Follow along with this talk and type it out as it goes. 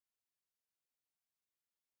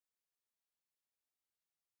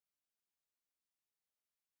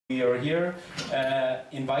We are here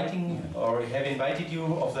have invited you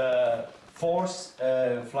of the fourth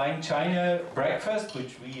Flying China breakfast,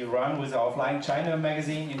 which we run with our Flying China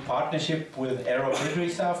magazine in partnership with AERO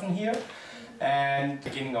Fridrich here, and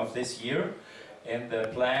beginning of this year, and the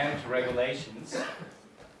planned regulations.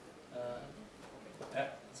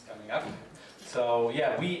 It's coming up. So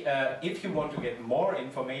yeah, if you want to get more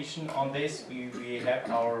information on this, we have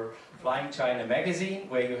our Flying China magazine,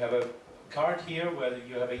 where you have a card here where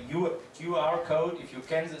you have a QR code. If you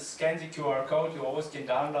can scan the QR code, you always can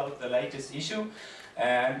download the latest issue.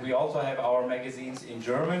 And we also have our magazines in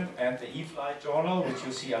German and the e-flight journal, which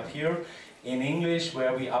you see up here, in English,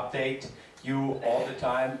 where we update you all the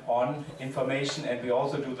time on information, and we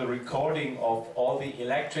also do the recording of all the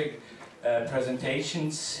electric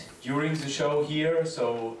presentations during the show here.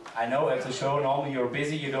 So I know at the show normally you're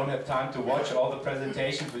busy, you don't have time to watch all the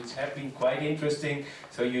presentations, which have been quite interesting,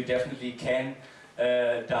 so you definitely can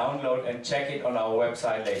download and check it on our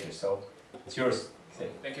website later. So it's yours.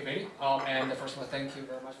 Thank you, Willi. And first of all, thank you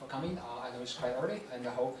very much for coming. I know it's quite early, and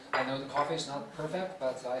I know the coffee is not perfect,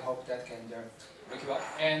 but I hope that can wake you up.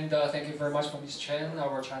 And thank you very much for Ms. Chen,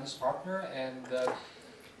 our Chinese partner,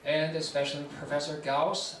 and especially Professor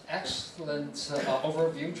Gao's excellent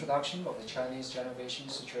overview introduction of the Chinese generation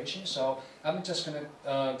situation. So I'm just going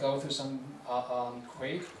to go through some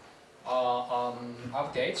quick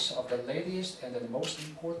updates of the latest and the most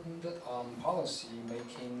important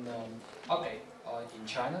policy-making update in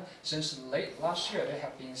China. Since late last year, there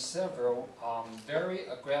have been several very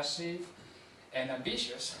aggressive and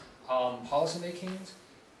ambitious policy-making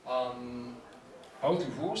both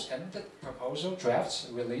rules and the proposal drafts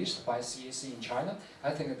released by CAC in China.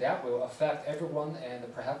 I think that will affect everyone and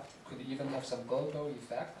perhaps could even have some global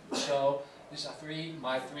effect. So these are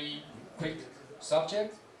my three quick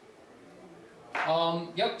subjects.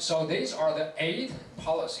 So these are the 8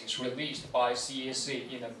 policies released by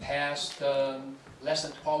CAC in the past less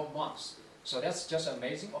than 12 months. So that's just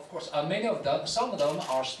amazing. Of course, some of them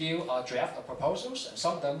are still draft proposals, and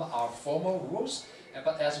some of them are formal rules.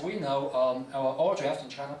 But as we know, all drafts in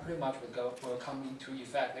China pretty much will come into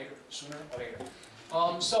effect sooner or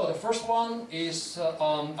later. So the first one is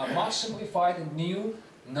a much simplified new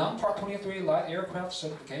non-Part 23 light aircraft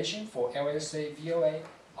certification for LSA VOA.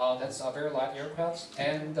 That's a very light aircraft,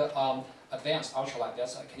 and advanced ultralight.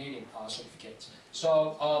 That's a Canadian certificate.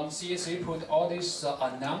 So CAC put all these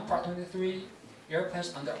non-Part 23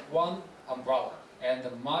 airplanes under one umbrella and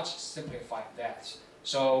much simplified that.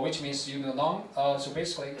 So which means so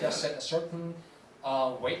basically just set a certain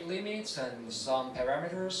weight limits and some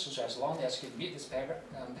parameters. So as long as you meet these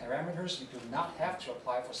parameters, you do not have to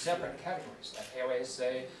apply for separate categories like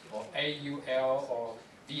LSA or AUL or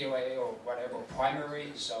VOA or whatever,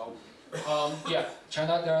 primary. So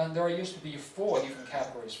China, there used to be 4 different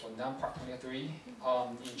categories for non-Part 23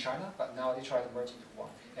 in China, but now they try to merge into one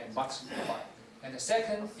and much simplified. And the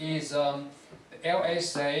second is the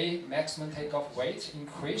LSA maximum takeoff weight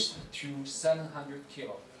increased to 700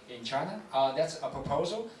 kilo in China. That's a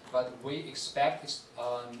proposal, but we expect it's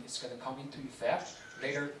going to come into effect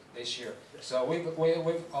later this year. So we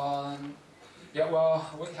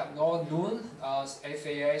have no noon.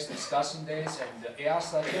 FAA is discussing this, and the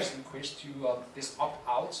EASA just increased to this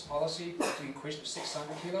opt-out policy to increase to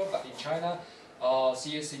 600 kilo, but in China,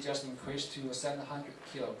 CAC just increased to 700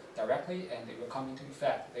 kilo directly, and it will come into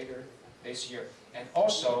effect later this year. And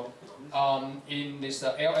also, in this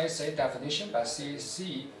LSA definition by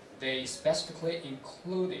CAC, they specifically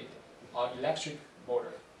included electric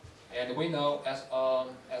motor. And we know,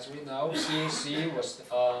 as we know, CAC was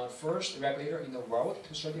the first regulator in the world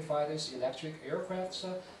to certify these electric aircraft.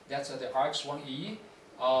 That's the RX-1E,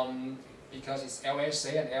 because it's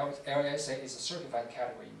LSA, and LSA is a certified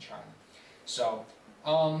category in China. So,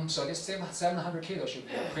 so this 700 kilo should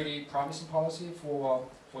be a pretty promising policy for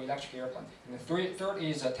electric airplane. And the third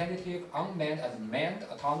is a tentative unmanned and manned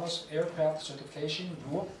autonomous aircraft certification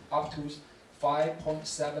rule up to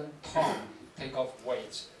 5.7 ton takeoff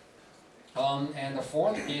weight. And the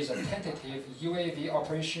fourth is a tentative UAV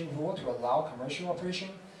operation rule to allow commercial operation.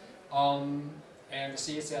 And the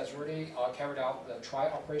CAC has already carried out the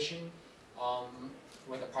trial operation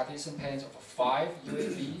with the participants of 5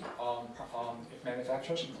 UAV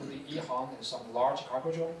manufacturers, including EHang and some large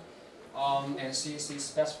cargo drone. And CAC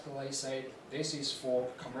specifically said this is for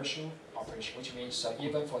commercial operation, which means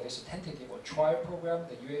even for this tentative or trial program,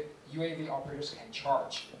 the UAV operators can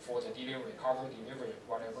charge for the delivery, cargo delivery,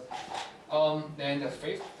 whatever. Then the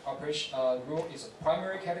fifth operation rule is a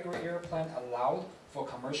primary category airplane allowed for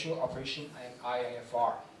commercial operation and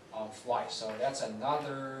IFR flight. So that's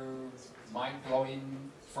another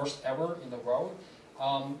mind-blowing first ever in the world.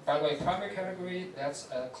 By the way, primary category, that's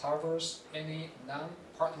covers any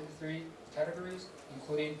non-Part 23 categories,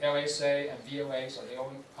 including LSA and VOA, so they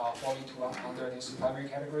all fall into under this primary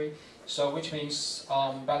category. So which means,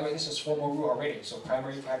 by the way, this is formal rule already, so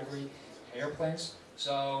primary category airplanes,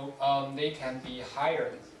 so they can be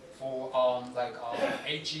hired for like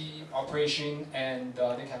AG operation, and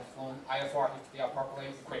they can fly IFR if they are properly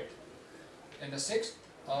equipped. And the sixth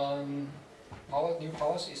new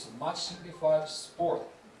policy is much simplified sport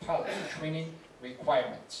pilot training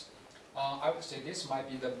requirements. I would say this might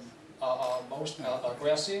be the most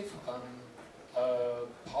aggressive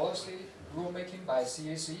policy rulemaking by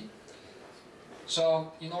CAC.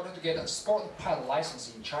 So in order to get a sport pilot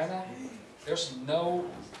license in China, there's no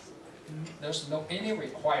any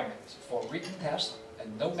requirement for written test,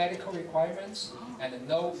 and no medical requirements, and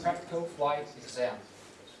no practical flight exam.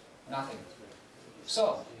 Nothing.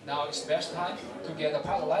 So now it's the best time to get a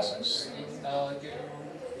pilot license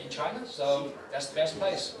in China. So that's the best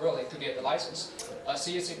place really to get the license.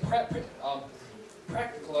 CAC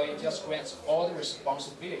practically just grants all the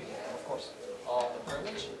responsibility, and of course the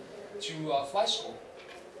privilege, to flight school,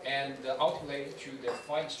 and ultimately to the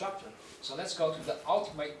flight instructor. So let's go to the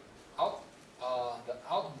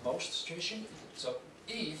outmost situation. So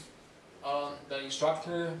if the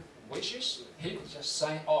instructor wishes, he could just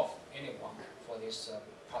sign off anyone for this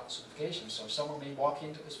pilot certification. So someone may walk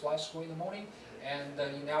into this flight school in the morning, and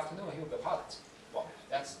in the afternoon he will be a pilot. Well,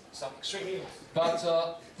 that's some extreme. But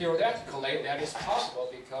theoretically, that is possible,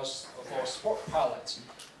 because for sport pilots,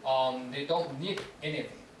 they don't need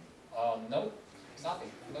anything.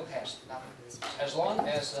 Nothing, no test, nothing. As long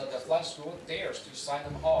as the flight school dares to sign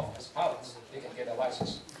them off as pilots, they can get a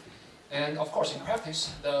license. And of course, in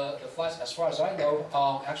practice, the flights, as far as I know,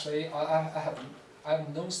 actually,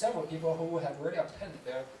 I've known several people who have already obtained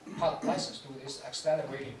their pilot license through this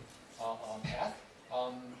accelerated path.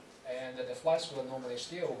 And the flight school normally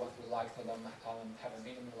still would like for them have a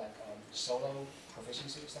minimum like solo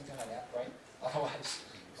proficiency, something like that, right? Otherwise,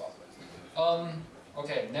 well.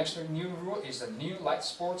 Okay, next new rule is the new light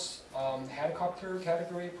sports helicopter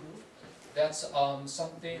category proof. That's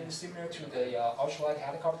something similar to the ultralight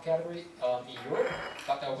helicopter category in Europe,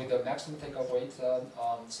 but with the maximum takeoff weight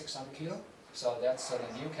 600 kilo. So that's the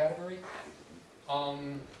new category.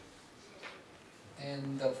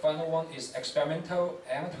 And the final one is experimental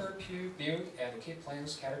amateur build and kit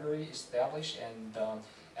planes category established. And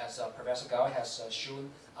as Professor Gao has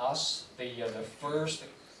shown us, the first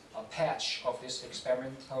patch of this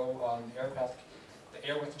experimental aircraft, the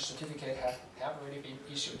airworthiness certificate have already been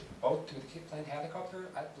issued, both to the kit plane helicopter,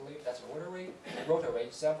 I believe that's rotary, 2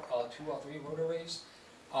 or 3 rotaries,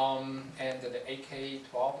 and the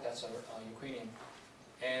AK-12, that's Ukrainian,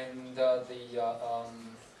 and the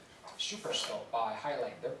Super Scope by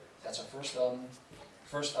Highlander, that's a first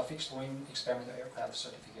fixed-wing experimental aircraft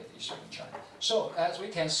certificate issued in China. So as we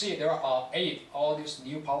can see, there are 8 all these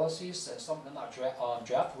new policies, and some of them are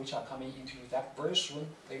draft, which are coming into effect very soon,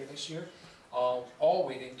 later this year, all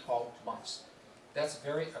within 12 months. That's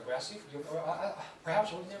very aggressive.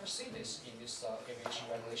 Perhaps we've never seen this in this aviation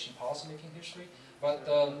regulation policy-making history, but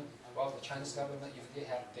well, the Chinese government, if they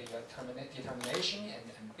have the determination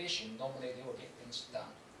and ambition, normally they will get things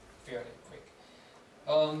done fairly quick.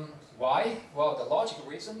 Why? Well, the logical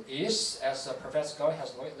reason is, as Professor Gao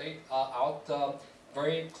has laid out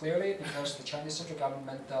very clearly, because the Chinese central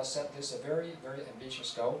government set this a very, very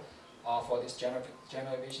ambitious goal for this general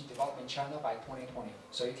aviation development in China by 2020.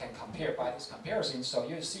 So you can compare by this comparison. So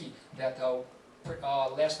you see that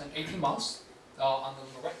less than 18 months on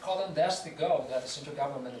the red column, that's the goal that the central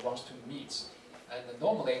government wants to meet. And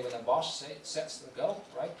normally, when the boss sets the goal,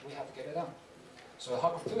 right, we have to get it done. So how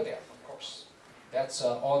to do that? Of course, that's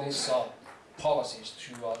all these policies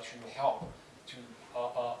to help to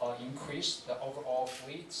increase the overall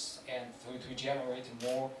fleets and to generate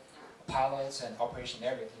more pilots and operation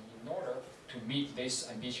everything in order to meet this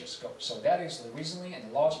ambitious goal. So that is the reasoning and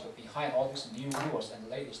the logic behind all these new rules and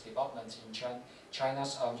latest developments in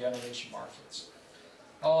China's generation markets.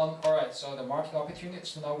 Alright, so the market opportunities,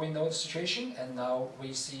 so now we know the situation, and now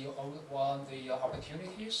we see the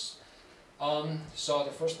opportunities. So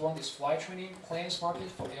the first one is flight training planes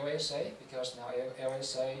market for LSA, because now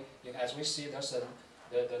LSA, as we see, that's the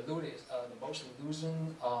most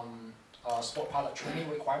losing sport pilot training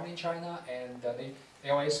requirement in China, and the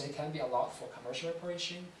LSA can be allowed for commercial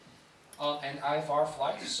operation and IFR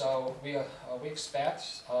flight. So we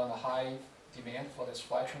expect a high demand for this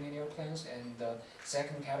flight training airplanes. And the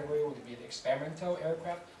second category would be the experimental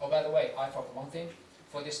aircraft. Oh, by the way, I forgot one thing.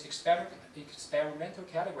 For this experimental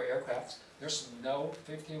category aircraft, there's no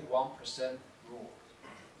 51% rule.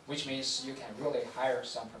 which means you can really hire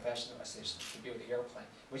some professional assistants to build the airplane,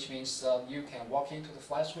 which means you can walk into the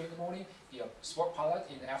flight school in the morning, be a sport pilot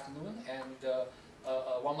in the afternoon, and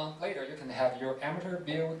 1 month later you can have your amateur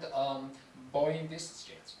build Boeing business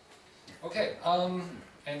jets. Okay,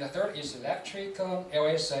 and the third is electric,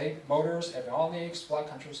 LSA, motors, avionics, flight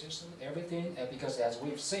control system, everything, because as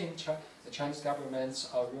we've seen, the Chinese government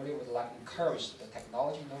really would like to encourage the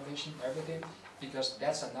technology, innovation, everything, because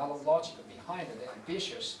that's another logic behind the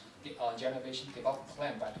ambitious generation development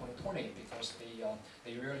plan by 2020, because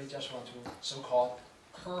they really just want to so-called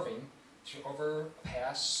curving to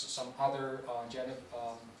overpass some other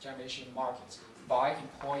generation markets by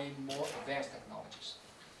employing more advanced technologies.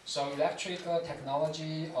 So electric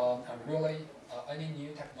technology, any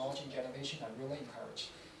new technology generation, I really encourage.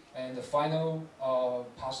 And the final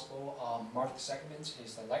possible market segment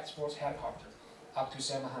is the light sports helicopter, up to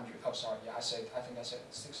 700. Oh, sorry, yeah, I think I said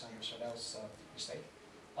 600, so that was a mistake.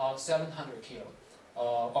 700 kilo.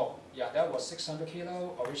 Oh, yeah, that was 600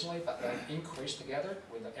 kilo originally, but then increased together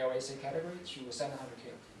with the LSA category to 700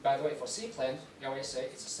 kilo. By the way, for seaplane,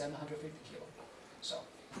 LSA is 750 kilo. So.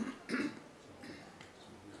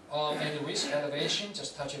 And the risk elevation,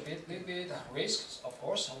 just touch a little bit, risks, of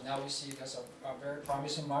course. So now we see there's a very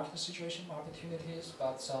promising market situation, opportunities,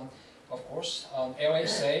 but of course,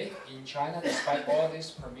 LSA in China, despite all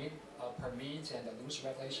this permit and the loose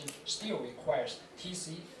regulation, still requires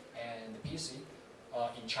TC and PC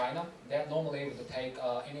in China. That normally would take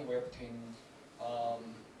anywhere between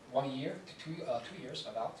 1 year to 2 years,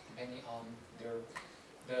 about, depending on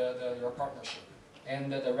your partnership.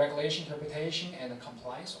 And the regulation interpretation and the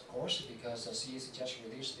compliance, of course, because the CAC just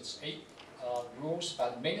released its 8 rules,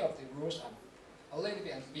 but many of the rules are a little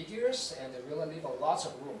bit ambiguous and they really leave lots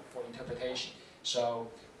of room for interpretation. So,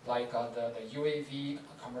 like the UAV,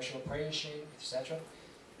 commercial operation, etc.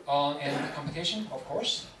 And the competition, of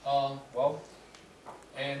course,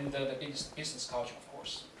 and the business culture, of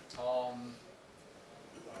course.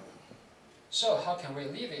 So how can we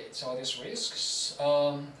alleviate all these risks?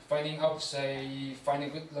 Finding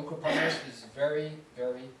good local partners is very,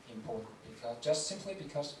 very important, because simply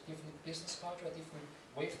because different business culture, different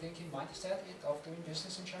way of thinking, mindset of doing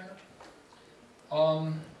business in China.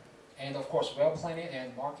 And of course, well planning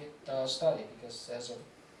and market study, because as of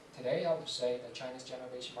today, I would say the Chinese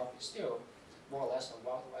generation market is still more or less a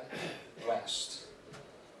wild west.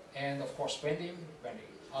 And of course, branding.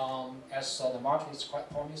 As the market is quite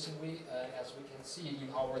promising, as we can see in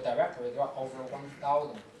our directory, there are over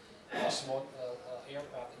 1,000 small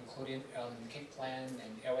aircraft, including K-Plan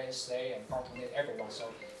and LSA and Partonet, everyone. So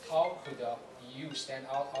how could you stand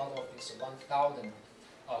out of these 1,000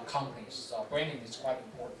 companies? Branding is quite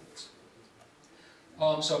important.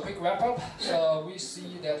 So quick wrap up. So we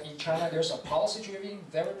see that in China there's a policy-driven,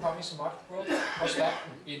 very promising market growth prospect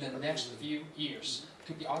in the next few years.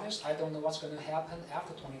 To be honest, I don't know what's going to happen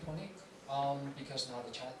after 2020, because now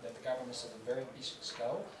the government is at a very big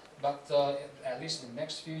scale. But at least in the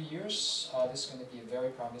next few years, this is going to be a very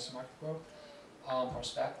promising market growth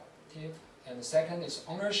perspective. And the second is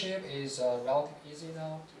ownership is relatively easy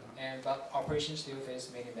now, but operations still face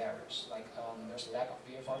many barriers. Like there's a lack of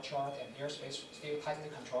VFR chart, and airspace still tightly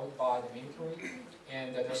controlled by the military,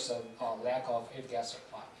 and there's a lack of gas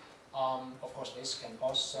supply. Of course, this can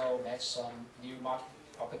also match some new market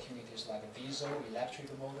opportunities like a diesel, electric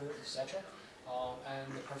motor, etc.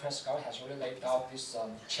 And Professor Gao has really laid out these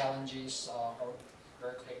challenges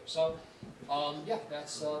very clear. So, yeah,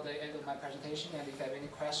 that's the end of my presentation. And if you have any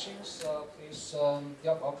questions, please,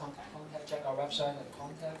 welcome to check our website and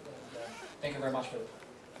contact. And thank you very much for your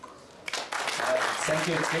time. Thank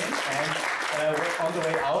you, Xin. And on the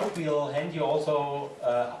way out, we'll hand you also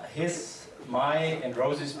my and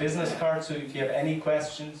Rose's business card, so if you have any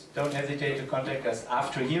questions, don't hesitate to contact us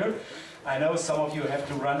after here. I know some of you have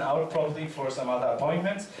to run out probably for some other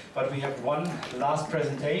appointments, but we have one last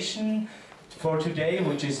presentation for today,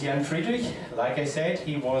 which is Jan Fridrich. Like I said,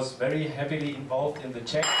 he was very heavily involved in the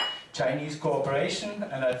Czech-Chinese cooperation,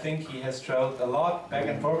 and I think he has traveled a lot back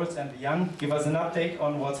and forwards. And Jan, give us an update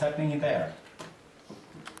on what's happening there.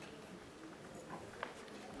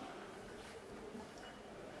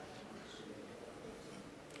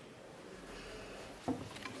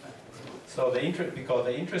 So because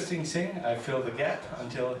the interesting thing, I fill the gap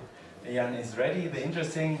until Jan is ready. The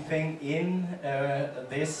interesting thing in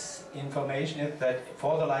this information is that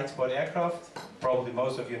for the light sport aircraft, probably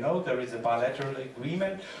most of you know, there is a bilateral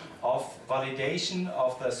agreement of validation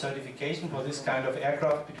of the certification for this kind of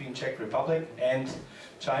aircraft between Czech Republic and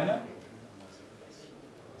China.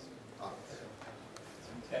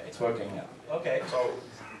 Yeah, it's working now. Okay, so.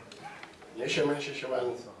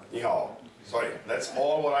 Ni hao. Sorry, that's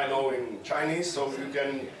all what I know in Chinese, so you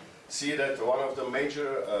can see that one of the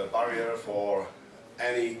major barrier for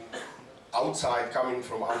any coming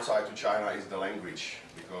from outside to China is the language,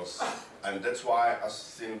 and that's why, as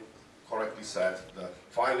Xin correctly said,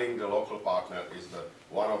 finding the local partner is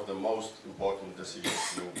one of the most important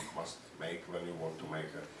decisions you must make when you want to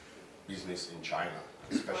make a business in China,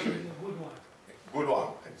 especially. Good one.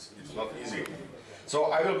 It's not easy.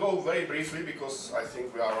 So I will go very briefly because I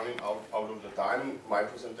think we are running out of the time. My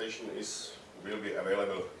presentation will be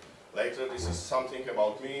available later. This is something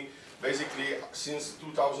about me. Basically, since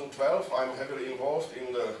 2012, I'm heavily involved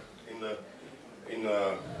in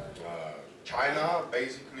China.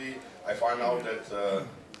 Basically, I found out that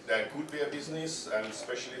there could be a business, and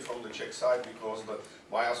especially from the Czech side, because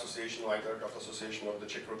my association, Light Aircraft Association of the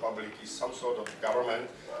Czech Republic, is some sort of government,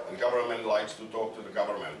 and government likes to talk to the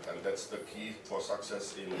government, and that's the key for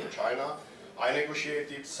success in China. I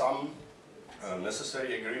negotiated some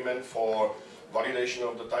necessary agreement for validation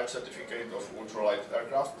of the type certificate of ultralight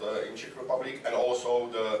aircraft in Czech Republic, and also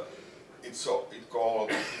it is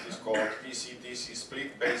called PCTC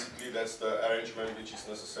split. Basically, that's the arrangement which is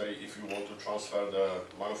necessary if you want to transfer the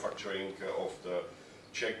manufacturing of the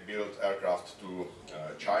Czech-built aircraft to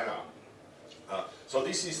China. So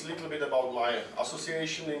this is a little bit about my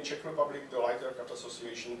association in Czech Republic. The Light Aircraft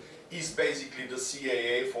Association is basically the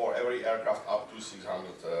CAA for every aircraft up to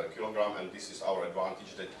 600 kilogram, and this is our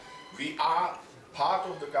advantage, that we are part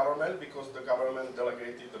of the government because the government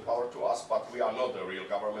delegated the power to us, but we are not the real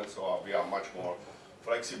government, so we are much more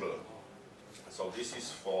flexible. So this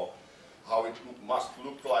is for how it must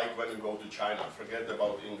look like when you go to China. Forget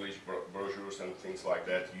about English brochures and things like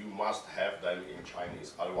that. You must have them in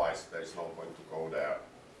Chinese, otherwise there is no point to go there.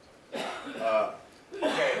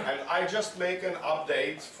 Okay, and I just make an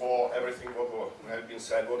update for everything what has been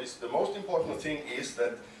said. What is the most important thing is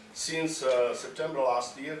that since September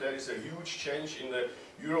last year, there is a huge change in the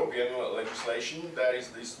European legislation. There is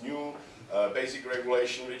this new basic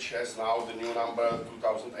regulation, which has now the new number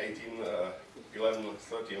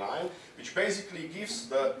 2018-1139, which basically gives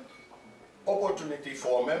the opportunity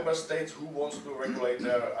for member states who wants to regulate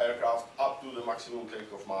their aircraft up to the maximum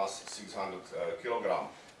takeoff mass 600 kilogram.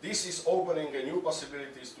 This is opening a new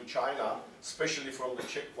possibilities to China, especially from the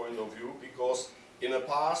Czech point of view, because in the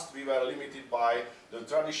past we were limited by the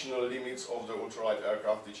traditional limits of the ultralight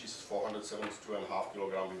aircraft, which is 472.5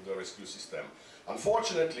 kilogram with the rescue system.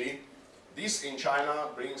 Unfortunately, this in China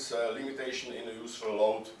brings a limitation in the useful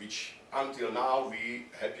load, which until now we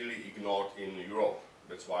happily ignored in Europe.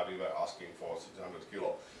 That's why we were asking for 600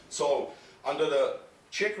 kilo. So under the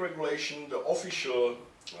Czech regulation, the official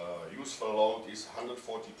useful load is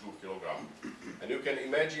 142 kilogram. And you can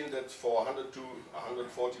imagine that for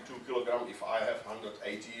 142 kilogram, if I have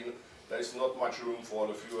 118, there is not much room for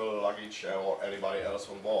the fuel, luggage, or anybody else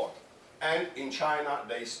on board. And in China,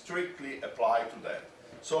 they strictly apply to that.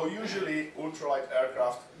 So usually, ultralight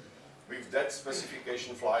aircraft with that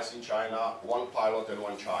specification flies in China, one pilot and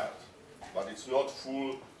one child. But it's not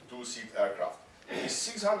full two-seat aircraft. This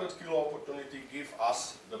 600 kilo opportunity gives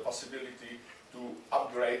us the possibility to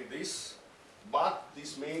upgrade this, but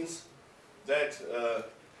this means that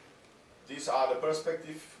these are the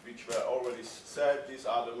perspectives which were already said, these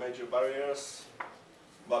are the major barriers,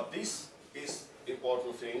 but this is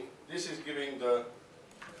important thing. This is giving the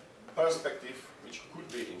perspective which could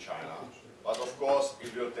be in China, but of course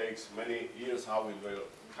it will take many years how it will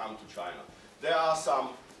come to China. There are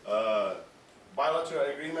some bilateral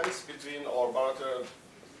agreements between, or bilateral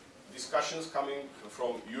discussions coming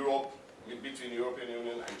from Europe, between European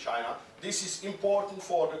Union and China. This is important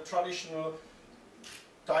for the traditional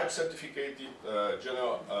type certificated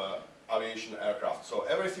general aviation aircraft. So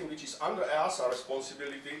everything which is under EASA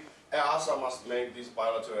responsibility, EASA must make this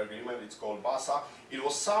bilateral agreement. It's called BASA. It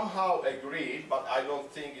was somehow agreed, but I don't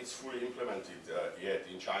think it's fully implemented yet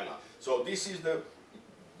in China. So this is the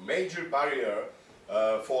major barrier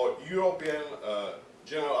for European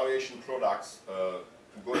general aviation products to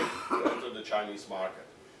enter the Chinese market.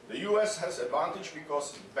 The US has advantage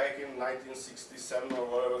because back in 1967 or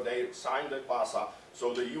whatever they signed the BASA,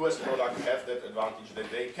 so the US product have that advantage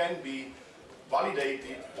that they can be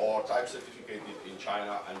validated or type certificated in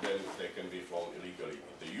China, and then they can be flown illegally.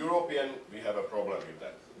 The European, we have a problem with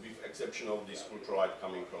that, with exception of this ultralight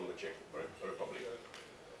coming from the Czech Republic.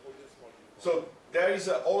 So there is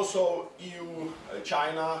also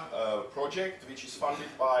EU-China project which is funded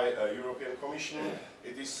by European Commission.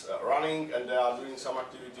 It is running and they are doing some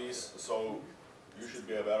activities, so you should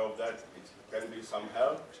be aware of that. It can be some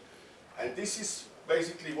help. And this is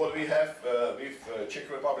basically what we have with Czech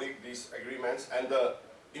Republic, these agreements, and the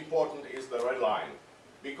important is the red line.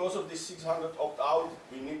 because of this 600 opt-out,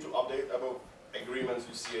 we need to update our agreements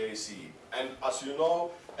with CAC. And as you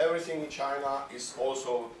know, everything in China is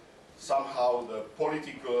also somehow the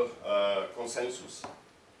political consensus.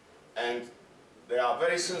 And they are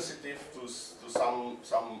very sensitive to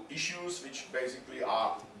some issues which basically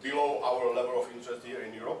are below our level of interest here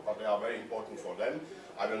in Europe, but they are very important for them.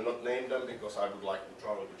 I will not name them because I would like to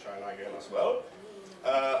travel to China again as well.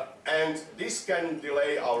 And this can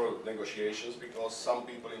delay our negotiations because some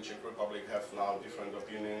people in Czech Republic have now different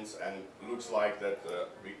opinions, and looks like that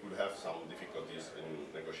we could have some difficulties in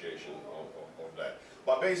negotiation of that.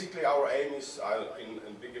 But basically our aim is, in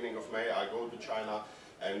the beginning of May, I go to China,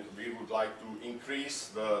 and we would like to increase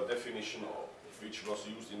the definition which was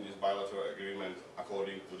used in this bilateral agreement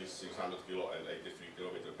according to this 600 kilo and 83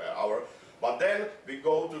 km per hour. But then we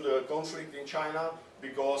go to the conflict in China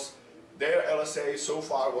because their LSA so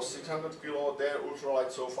far was 600 kilo, their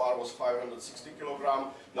ultralight so far was 560 kilogram.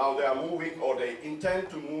 Now they are moving, or they intend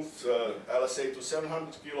to move LSA to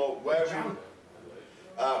 700 kilo, where we,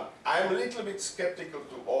 I'm a little bit skeptical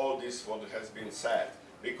to all this what has been said.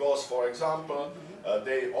 Because, for example,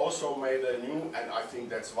 they also made a new, and I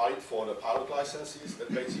think that's valid for the pilot licenses,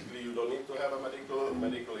 that basically you don't need to have a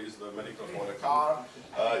medical is the medical for the car,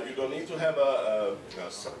 you don't need to have the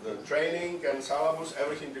training and syllabus,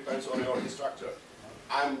 everything depends on your instructor.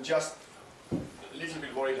 I'm just a little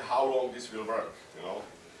bit worried how long this will work, you know.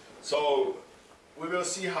 So, we will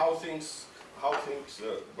see how things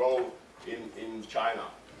go in China.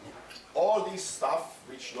 All this stuff,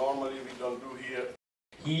 which normally we don't do here,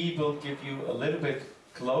 he will give you a little bit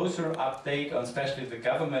closer update on especially the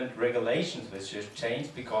government regulations which have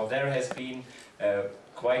changed, because there has been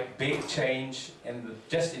quite big change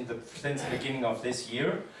since the beginning of this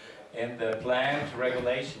year in the planned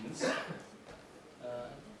regulations.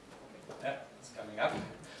 It's coming up.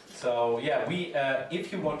 So yeah,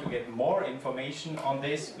 if you want to get more information on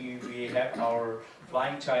this, we have our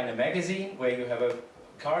Flying China magazine, where you have a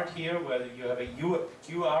card here where you have a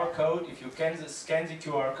QR code. If you can scan the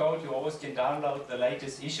QR code, you always can download the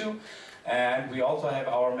latest issue. And we also have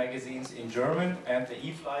our magazines in German and the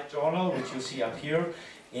e-flight journal, which you see up here,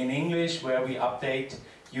 in English, where we update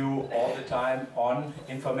you all the time on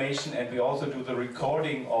information, and we also do the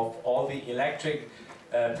recording of all the electric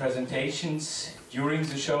presentations during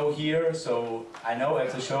the show here. So I know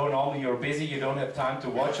at the show normally you're busy, you don't have time to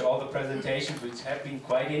watch all the presentations, which have been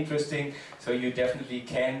quite interesting, so you definitely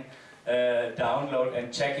can download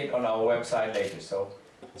and check it on our website later. So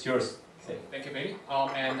it's yours. Thank you, Willi.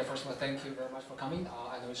 And first of all, thank you very much for coming.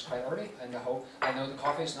 I know it's quite early, and I know the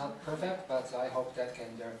coffee is not perfect, but I hope that can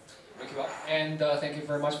wake you up. And thank you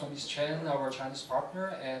very much for Ms. Chen, our Chinese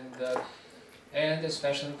partner, and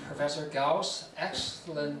especially Professor Gao's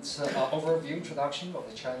excellent overview introduction of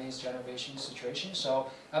the Chinese generation situation. So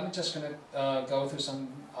I'm just going to go through some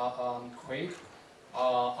quick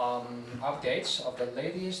updates of the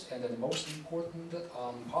latest and the most important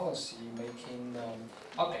policy making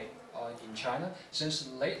update in China. Since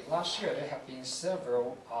late last year, there have been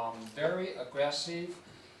several very aggressive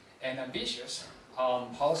and ambitious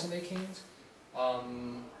policy making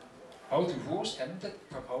both rules and the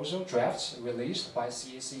proposal drafts released by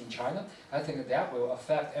CAC in China. I think that will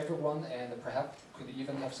affect everyone and perhaps could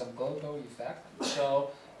even have some global effect.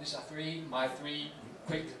 So these are my three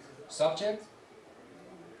quick subjects.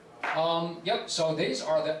 So these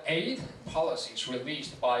are the 8 policies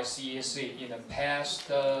released by CAC in the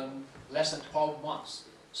past less than 12 months.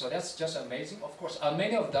 So that's just amazing. Of course,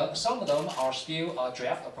 some of them are still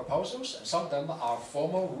draft proposals, and some of them are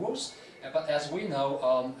formal rules. But as we know,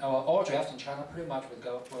 all drafts in China pretty much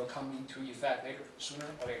will come into effect sooner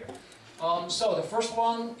or later. So the first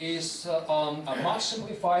one is a much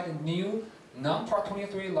simplified new non-Part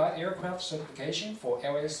 23 light aircraft certification for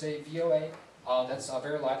LSA VOA. That's a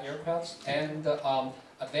very light aircraft, and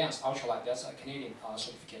advanced ultralight. That's a Canadian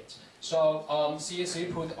certificate. So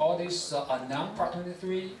CAC put all these non-Part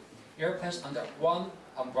 23 airplanes under one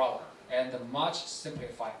umbrella and much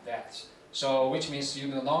simplified that. So which means you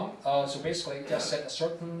no longer, so basically just set a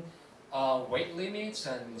certain weight limits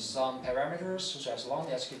and some parameters, so as long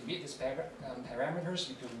as you meet these parameters,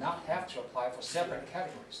 you do not have to apply for separate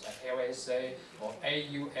categories like LSA or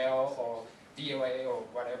AUL or DOA or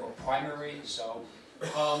whatever, primary. So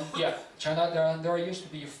China, there used to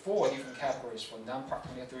be 4 different categories for non-Part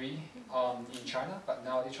 23 in China, but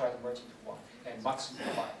now they try to merge into one and much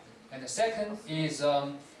simplified. And the second is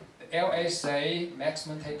the LSA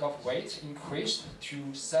maximum takeoff weight increased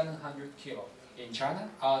to 700 kilo in China.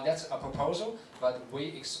 That's a proposal, but we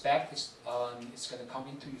expect it's going to come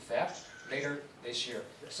into effect later this year.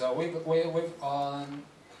 So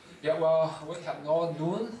Yeah, well, we have no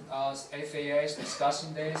noon. FAA is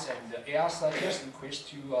discussing this, and the EASA just increased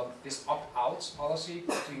to this opt-out policy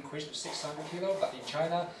to increase to 600 kilo, but in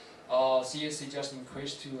China, CAC just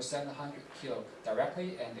increased to 700 kilo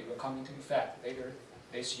directly, and it will come into effect later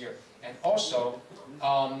this year. And also,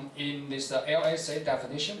 in this LSA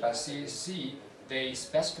definition by CAC, they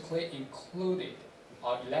specifically included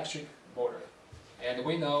electric motor. And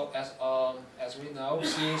we know, as we know,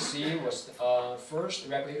 CAC was the first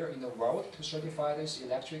regulator in the world to certify these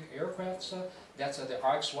electric aircraft. That's the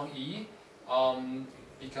RX-1E,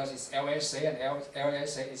 because it's LSA, and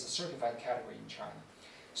LSA is a certified category in China.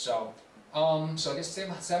 So, so this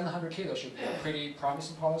 700 kilo should be a pretty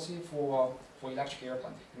promising policy for electric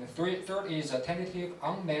airplane. And the third is a tentative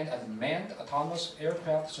unmanned and manned autonomous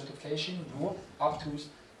aircraft certification rule up to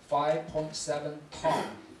 5.7 ton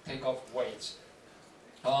takeoff weight.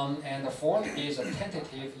 And the fourth is a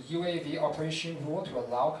tentative UAV operation rule to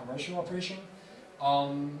allow commercial operation.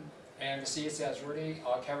 And the CAC has already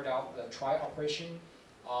carried out the trial operation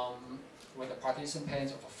with the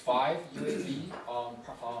participants of 5 UAV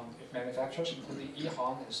manufacturers, including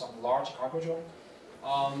EHang and some large cargo drone.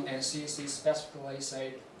 And CAC specifically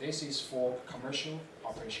said this is for commercial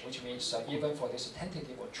operation, which means even for this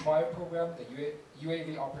tentative or trial program, the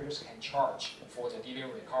UAV operators can charge for the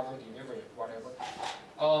delivery, cargo delivery, whatever.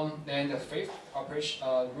 Then the fifth operation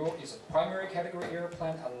rule is a primary category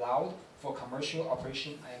airplane allowed for commercial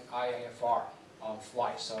operation and IFR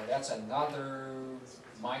flight. So that's another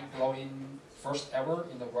mind-blowing first ever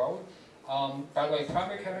in the world. By the way,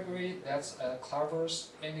 primary category, that covers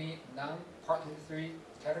any non-Part 23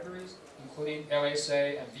 categories, including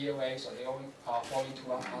LSA and VOA, so they all fall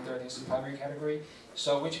into under this primary category.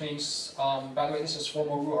 So which means, by the way, this is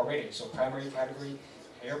formal rule already, so primary category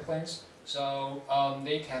airplanes, so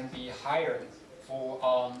they can be hired for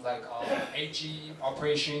AG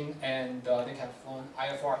operation, and they can fly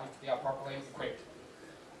IFR if they are properly equipped.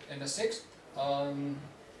 And the sixth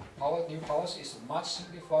new policy is much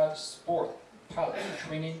simplified sport pilot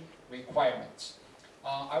training requirements.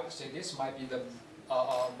 I would say this might be the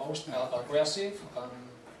most aggressive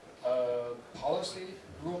policy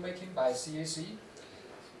rulemaking by CAC.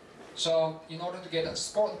 So, in order to get a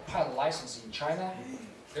sport pilot license in China,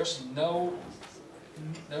 there's no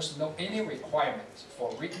any requirement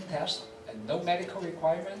for written test, and no medical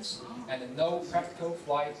requirements, and no practical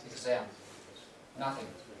flight exam. Nothing.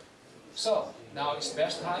 So now it's the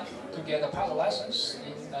best time to get a pilot license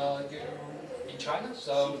in China.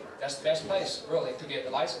 So that's the best place really to get the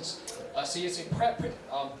license. CAC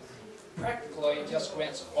practically just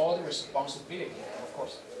grants all the responsibility and of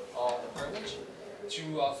course the privilege to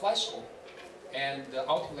flight school and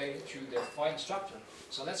ultimately to the flight instructor.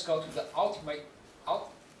 So let's go to the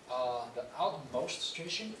outmost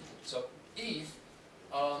situation. So if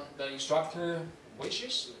the instructor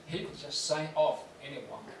wishes, he could just sign off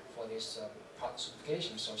anyone for this pilot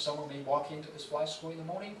certification. So someone may walk into this flight school in the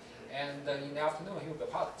morning, and in the afternoon he will be a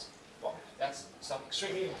pilot. Well, that's some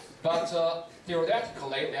extreme. But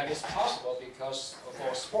theoretically, that is possible because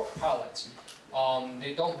for sport pilots,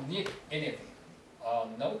 they don't need anything.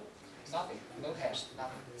 Nothing, no test,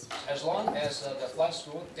 nothing. As long as the flight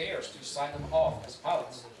school dares to sign them off as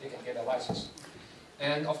pilots, they can get a license.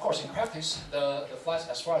 And of course, in practice, the flights,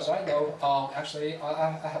 as far as I know, actually,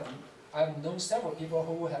 I've known several people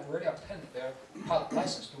who have already obtained their pilot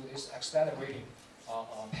license through this accelerating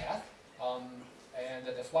path. And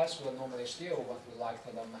the flight school normally still would like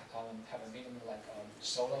them have a minimum like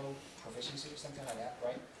solo proficiency, something like that,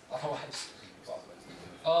 right? Otherwise,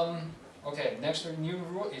 well. Okay, next new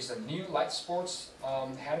rule is the new light sports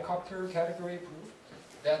helicopter category proof.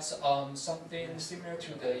 That's something similar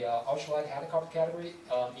to the ultralight helicopter category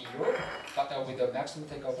in Europe, but with the maximum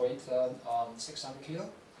takeoff weight 600 kilo.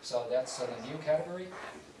 So that's the new category.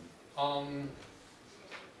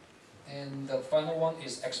 And the final one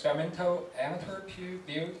is experimental amateur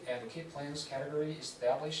build and kit planes category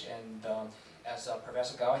established. And as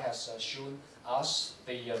Professor Gao has shown us,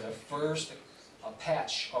 the first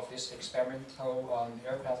patch of this experimental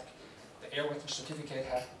aircraft, the airworthiness certificate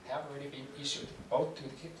have already been issued, both to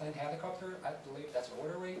the kit plane helicopter, I believe that's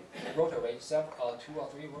rotary, 2 or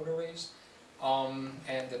 3 rotaries,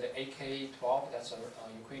 and the AK-12, that's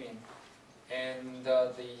Ukrainian, and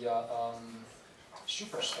the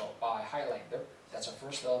Superstar by Highlander, that's a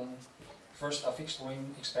first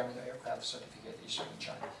fixed-wing experimental aircraft certificate issued in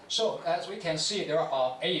China. So as we can see, there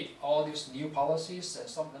are 8 all these new policies, and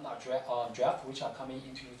some of them are draft, which are coming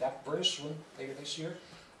into effect very soon, later this year,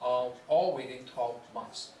 all within 12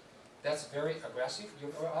 months. That's very aggressive.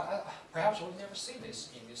 Perhaps we've never seen this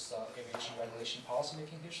in this aviation regulation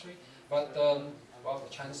policy-making history. But well,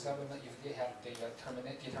 the Chinese government, if they have the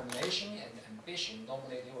determination and ambition,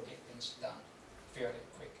 normally they will get things done fairly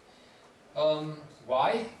quick.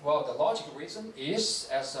 Why? Well, the logical reason is,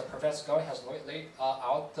 as Professor Gao has laid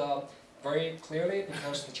out very clearly,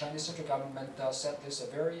 because the Chinese central government set this a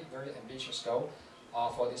very, very ambitious goal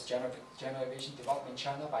for this general aviation development in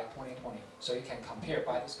China by 2020. So you can compare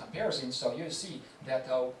by this comparison. So you see that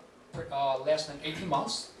less than 18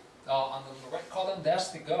 months on the red column, that's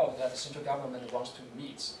the goal that the central government wants to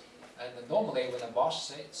meet. And normally, when the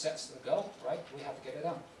boss sets the goal, right, we have to get it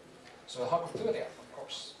done. So how to do that? Of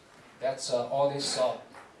course, that's all these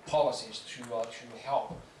policies to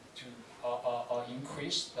help to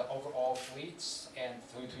increase the overall fleets and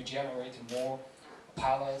to generate more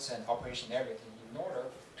pilots and operation everything in order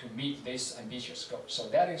to meet this ambitious goal. So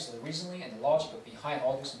that is the reasoning and the logic behind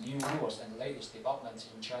all these new rules and latest developments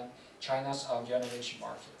in China's generation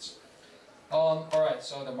markets. All right,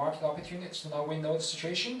 so the market opportunities. So now we know the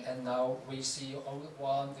situation, and now we see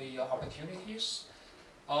the opportunities.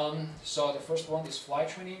 So the first one is flight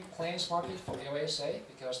training planes market for LSA,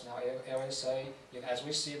 because now LSA, as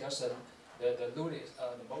we see, there's the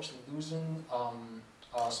most losing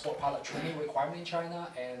sport pilot training requirement in China,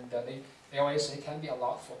 and the LSA can be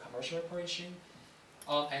allowed for commercial operation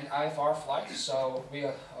and IFR flight. So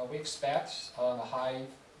we expect a high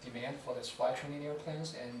demand for this flight training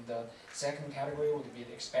airplanes, and the second category would be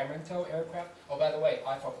the experimental aircraft. Oh, by the way,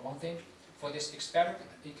 I forgot one thing. For this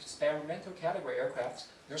experimental category aircraft,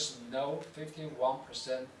 there's no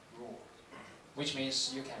 51% rule, which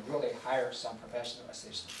means you can really hire some professional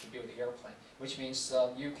assistants to build the airplane, which means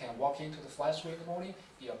you can walk into the flight school in the morning,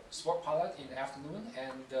 be a sport pilot in the afternoon,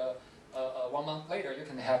 and 1 month later you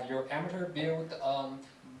can have your amateur build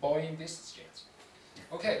Boeing business jets.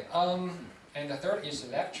 Okay, and the third is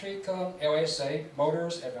electric LSA,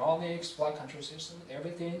 motors, avionics, flight control system,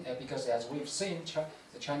 everything, because as we've seen,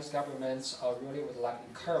 the Chinese government really would like to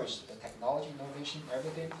encourage the technology innovation,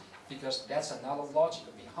 everything, because that's another logic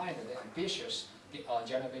behind the ambitious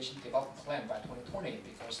generation development plan by 2020,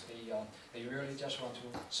 because they really just want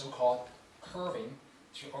to so-called curving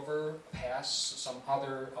to overpass some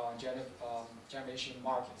other generation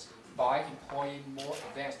markets by employing more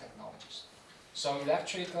advanced technologies. So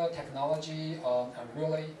electric technology and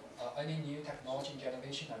really any new technology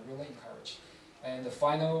generation are really encouraged. And the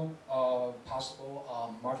final possible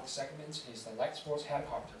market segment is the light sports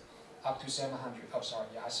helicopter, up to 700. Oh, sorry,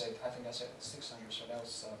 yeah, I think I said 600, so that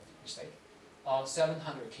was a mistake.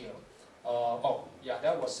 700 kilo. Oh, yeah,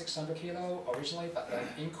 that was 600 kilo originally, but then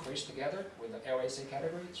increased together with the LSA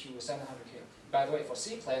category to 700 kilo. By the way, for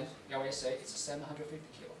seaplane, LSA it's 750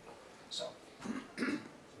 kilo. So.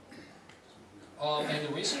 And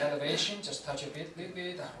the risk elevation, just touch a little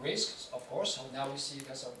bit risks, of course. So now we see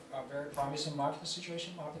there's a very promising market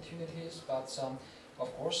situation, opportunities, but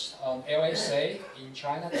of course, LSA in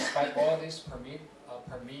China, despite all this permit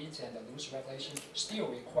and the loose regulation, still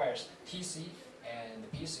requires TC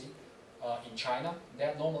and PC in China.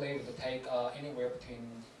 That normally would take anywhere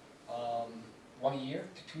between 1 year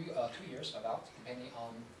to 2 years, about, depending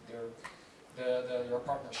on your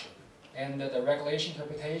partnership. And the regulation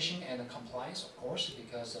interpretation and the compliance, of course,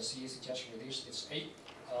 because the CAC just released its 8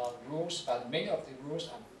 rules, but many of the rules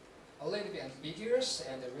are a little bit ambiguous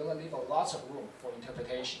and they really leave lots of room for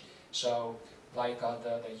interpretation. So, like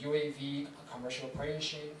the UAV, commercial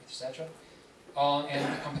operation, etc.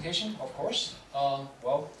 And the competition, of course,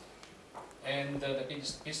 well, and the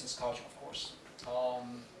business culture, of course.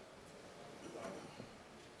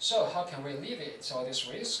 So how can we alleviate all these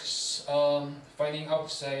risks? Finding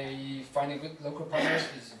good local partners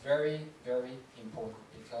is very, very important,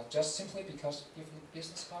 because simply because different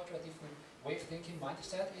business culture, different way of thinking,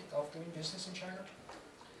 mindset of doing business in China.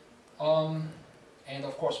 And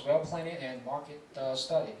of course, well planning and market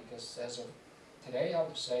study, because as of today, I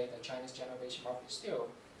would say the Chinese generation market is still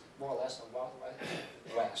more or less a wild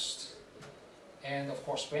west. And of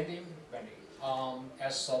course, branding.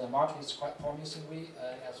 As the market is quite promising,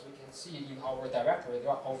 as we can see in our directory,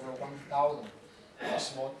 there are over 1,000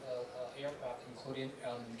 small aircraft, including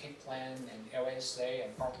K-Plan and LSA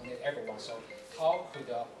and Partonet, everyone. So how could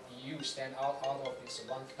you stand out of these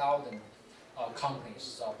 1,000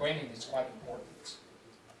 companies? Branding is quite important.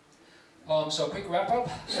 So quick wrap up.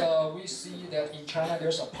 So we see that in China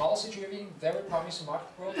there's a policy-driven, very promising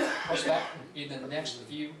market growth prospect in the next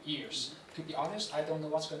few years. To be honest, I don't know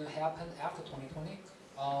what's going to happen after 2020,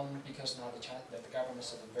 because now the government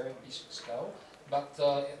is at a very busy scale. But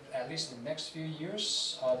at least in the next few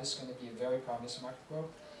years, this is going to be a very promising market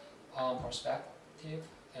growth perspective.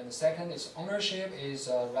 And the second is ownership is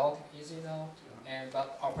relatively easy now.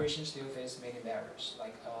 But operations still face many barriers,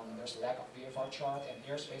 like there's lack of VFR chart and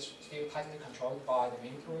airspace still tightly controlled by the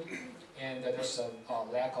military, and there's a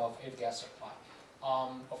lack of gas supply.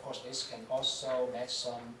 Of course, this can also match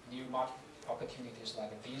some new market opportunities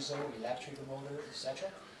like a diesel, electric motor, etc.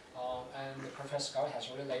 And Professor Gao has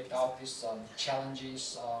really laid out these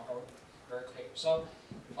challenges very clear. So,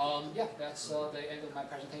 yeah, that's the end of my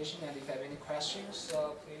presentation. And if you have any questions,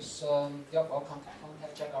 please, yeah, welcome to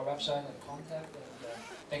contact, check our website and contact. And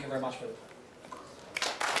thank you very much for the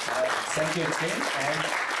time. Thank you, Tim.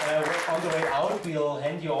 And on the way out, we'll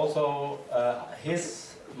hand you also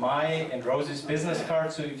my and Rose's business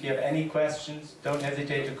card. So if you have any questions, don't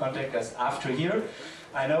hesitate to contact us after here.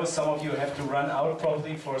 I know some of you have to run out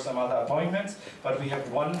probably for some other appointments, but we have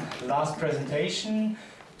one last presentation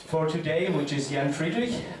for today, which is Jan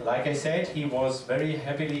Fridrich. Like I said, he was very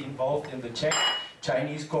heavily involved in the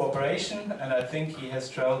Czech-Chinese cooperation, and I think he has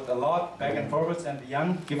traveled a lot back and forwards. And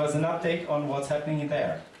Jan, give us an update on what's happening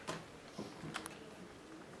there.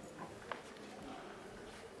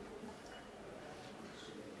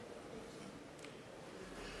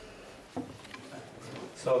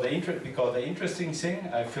 So because the interesting thing,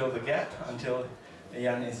 I fill the gap until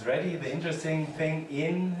Jan is ready. The interesting thing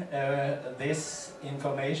in this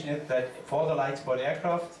information is that for the light sport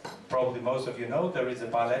aircraft, probably most of you know, there is a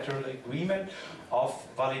bilateral agreement of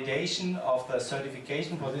validation of the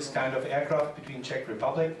certification for this kind of aircraft between Czech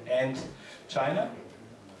Republic and China.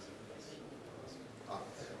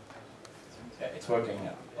 Yeah, it's working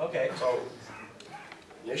now. Okay. So,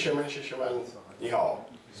 你好.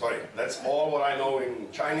 Sorry, that's all what I know in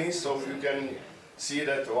Chinese, so you can see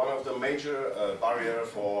that one of the major barrier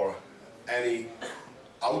for any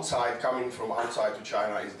coming from outside to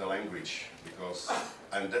China is the language,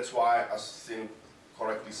 and that's why, as Xin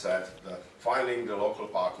correctly said, that finding the local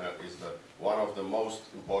partner is one of the most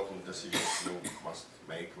important decisions you must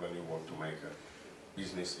make when you want to make a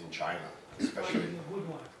business in China, especially.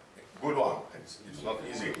 Good one. It's not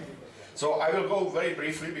easy. So I will go very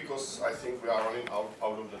briefly because I think we are running out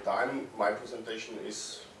of the time. My presentation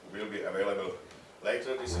will be available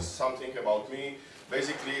later. This is something about me.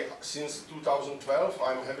 Basically, since 2012,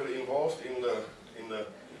 I'm heavily involved in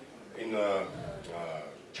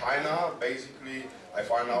China. Basically, I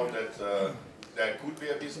found out that there could be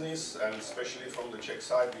a business, and especially from the Czech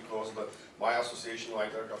side, because my association,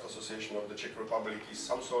 Light Aircraft Association of the Czech Republic, is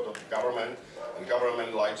some sort of government, and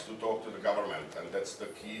government likes to talk to the government, and that's the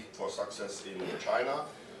key for success in China.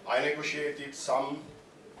 I negotiated some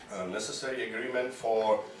necessary agreement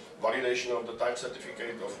for validation of the type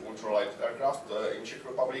certificate of ultralight aircraft in Czech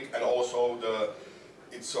Republic, and also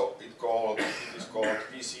it is called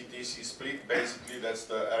PCTC split. Basically, that's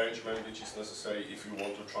the arrangement which is necessary if you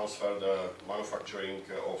want to transfer the manufacturing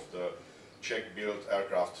of the Czech-built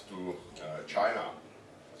aircraft to China.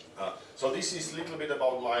 So this is a little bit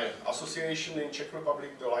about my association in Czech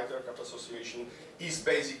Republic. The Light Aircraft Association is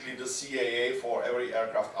basically the CAA for every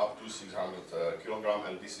aircraft up to 600 kilogram,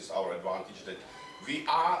 and this is our advantage, that we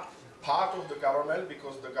are part of the government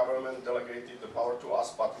because the government delegated the power to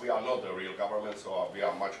us, but we are not the real government, so we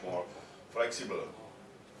are much more flexible.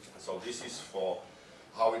 So this is for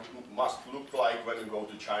how it must look like when you go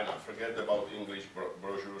to China. Forget about English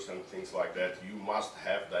brochures and things like that. You must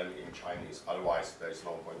have them in Chinese, otherwise there is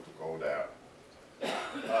no point to go there.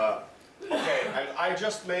 Okay, and I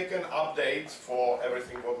just make an update for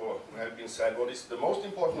everything what has been said. What is the most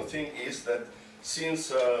important thing is that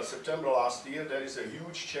since September last year, there is a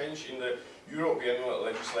huge change in the European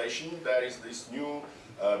legislation. There is this new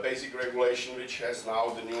basic regulation, which has now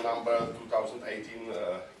the new number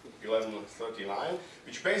 2018-1139,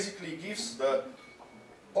 which basically gives the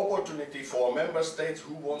opportunity for member states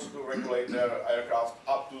who wants to regulate their aircraft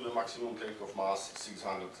up to the maximum takeoff mass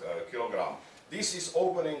 600 kilogram. This is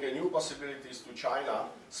opening new possibilities to China,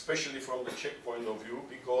 especially from the Czech point of view,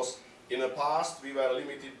 because in the past we were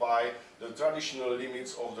limited by the traditional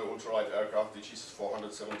limits of the ultralight aircraft, which is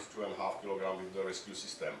 472.5 kilogram with the rescue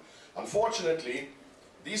system. Unfortunately,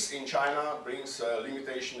 this in China brings a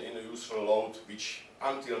limitation in the useful load, which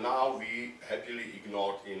until now we happily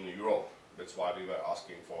ignored in Europe. That's why we were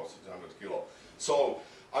asking for 600 kilo. So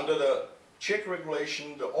under the Czech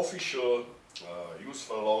regulation, the official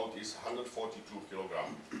useful load is 142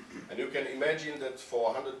 kilogram. And you can imagine that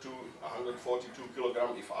for 142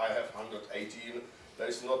 kilogram, if I have 118, there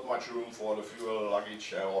is not much room for the fuel,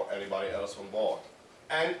 luggage or anybody else on board.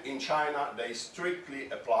 And in China, they strictly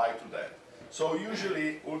apply to that. So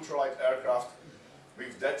usually ultralight aircraft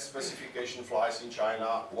with that specification flies in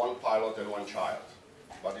China, one pilot and one child.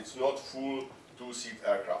 But it's not full two-seat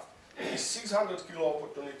aircraft. This 600 kilo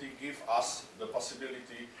opportunity gives us the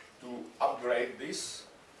possibility to upgrade this,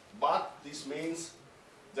 but this means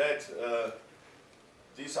that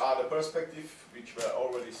these are the perspectives which were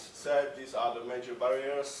already said, these are the major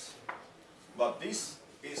barriers, but this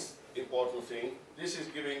is important thing. This is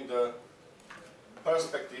giving the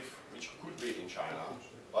perspective which could be in China,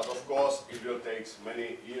 but of course it will take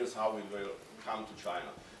many years how it will come to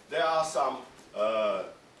China. There are some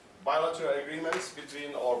bilateral agreements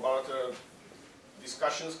between, or bilateral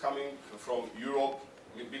discussions coming from Europe,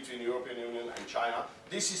 between European Union and China.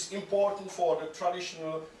 This is important for the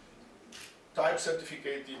traditional type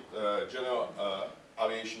certificated general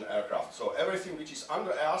aviation aircraft. So everything which is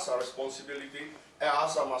under EASA responsibility,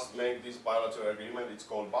 EASA must make this bilateral agreement. It's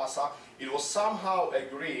called BASA. It was somehow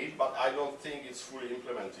agreed, but I don't think it's fully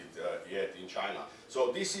implemented yet in China.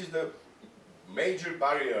 So this is the major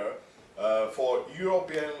barrier for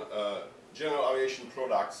European general aviation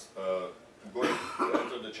products to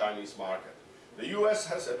enter the Chinese market. The US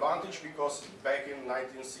has advantage because back in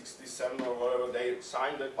 1967 or whatever they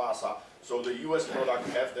signed that BASA, so the US product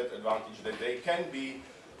have that advantage that they can be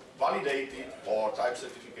validated or type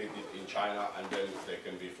certificated in China and then they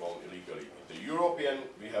can be flown illegally. The European,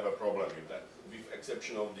 we have a problem with that, with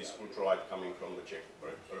exception of this ultralight coming from the Czech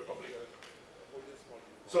Republic.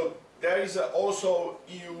 So there is also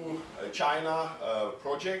EU-China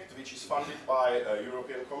project which is funded by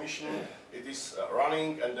European Commission. It is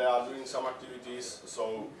running and they are doing some activities,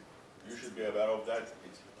 so you should be aware of that.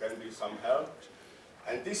 It can be some help.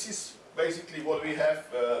 And this is basically what we have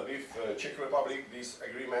with Czech Republic, these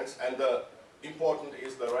agreements, and the important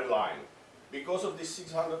is the red line. Because of this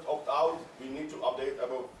 600 opt-out, we need to update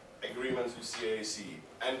our agreements with CAC.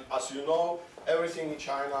 And as you know, everything in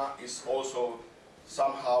China is also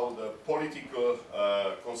somehow the political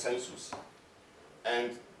consensus.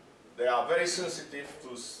 And they are very sensitive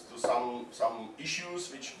to some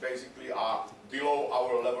issues which basically are below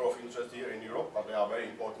our level of interest here in Europe, but they are very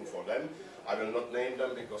important for them. I will not name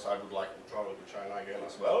them because I would like to travel to China again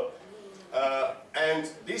as well. And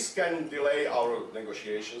this can delay our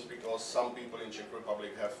negotiations because some people in Czech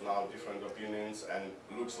Republic have now different opinions and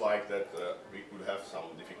looks like that we could have some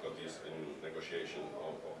difficulties in negotiation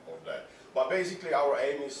of that. But basically our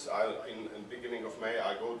aim is, in the beginning of May,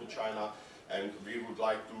 I go to China and we would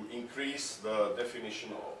like to increase the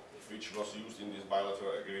definition of which was used in this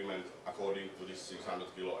bilateral agreement according to this 600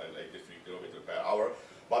 kilo and 83 km per hour.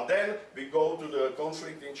 But then we go to the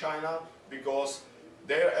conflict in China because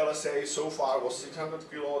their LSA so far was 600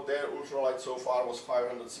 kilo, their ultralight so far was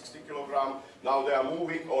 560 kilogram. Now they are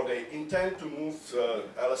moving, or they intend to move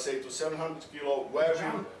LSA to 700 kilo. Where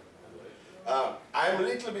I'm a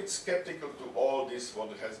little bit skeptical to all this what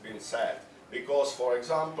has been said. Because, for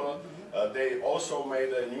example, they also made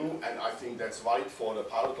a new, and I think that's valid for the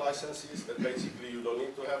pilot licenses, that basically you don't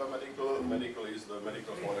need to have a medical. Medical is the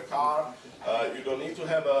medical for the car. You don't need to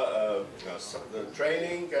have the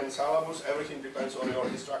training and syllabus. Everything depends on your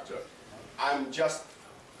instructor. I'm just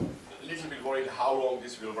a little bit worried how long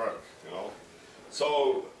this will work, you know.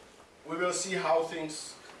 So we will see how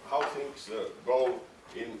things go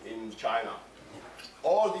in China.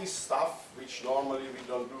 All this stuff, which normally we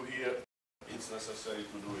don't do here, it's necessary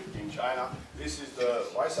to do it in China. This is the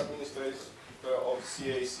Vice Administrator of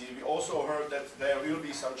CAC. We also heard that there will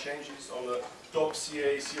be some changes on the top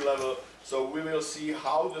CAC level, so we will see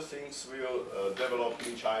how the things will develop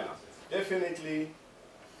in China. Definitely,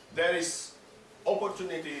 there is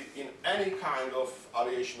opportunity in any kind of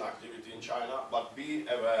aviation activity in China, but be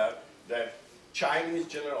aware that Chinese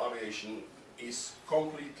general aviation is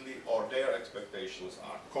completely, or their expectations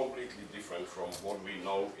are completely different from what we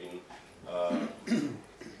know in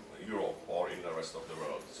Europe or in the rest of the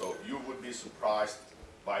world. So you would be surprised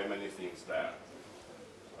by many things there.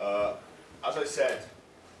 As I said,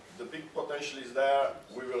 the big potential is there.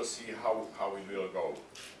 We will see how it will go.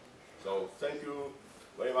 So thank you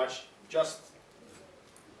very much. Just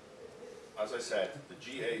as I said, the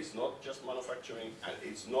GA is not just manufacturing and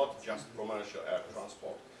it's not just commercial air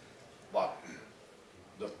transport. But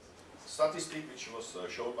the statistic which was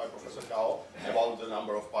showed by Professor Guo about the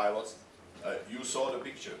number of pilots, you saw the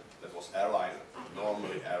picture, that was airliner.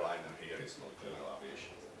 Normally airliner here is not general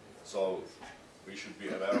aviation. So we should be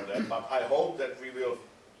aware of that, but I hope that we will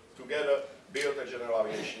together build a general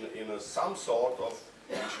aviation in some sort of,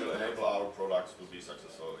 which will enable our products to be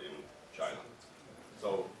successful in China.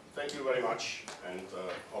 So thank you very much and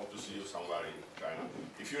hope to see you somewhere in China.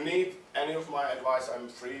 If you need any of my advice, I'm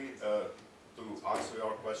free to answer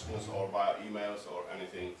your questions or via emails or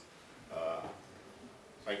anything.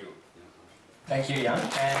 Thank you. Thank you, Jan.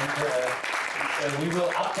 And we will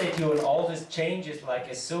update you on all these changes, like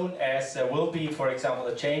as soon as there will be, for example,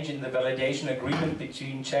 a change in the validation agreement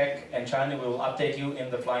between Czech and China. We will update you in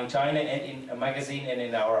the Flying China and in a magazine and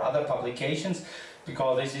in our other publications,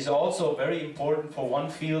 because this is also very important for one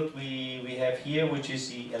field we have here, which is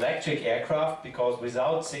the electric aircraft, because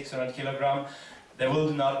without 600 kilogram there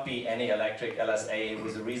will not be any electric LSA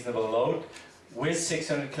with a reasonable load. With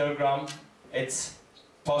 600 kilogram it's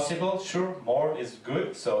possible, sure, more is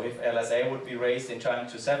good. So if LSA would be raised in China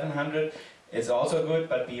to 700, it's also good,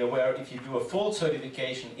 but be aware, if you do a full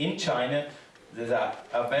certification in China, these are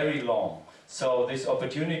very long. So this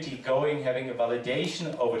opportunity going, having a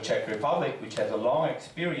validation over Czech Republic, which has a long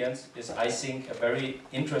experience, is, I think, a very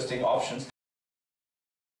interesting option.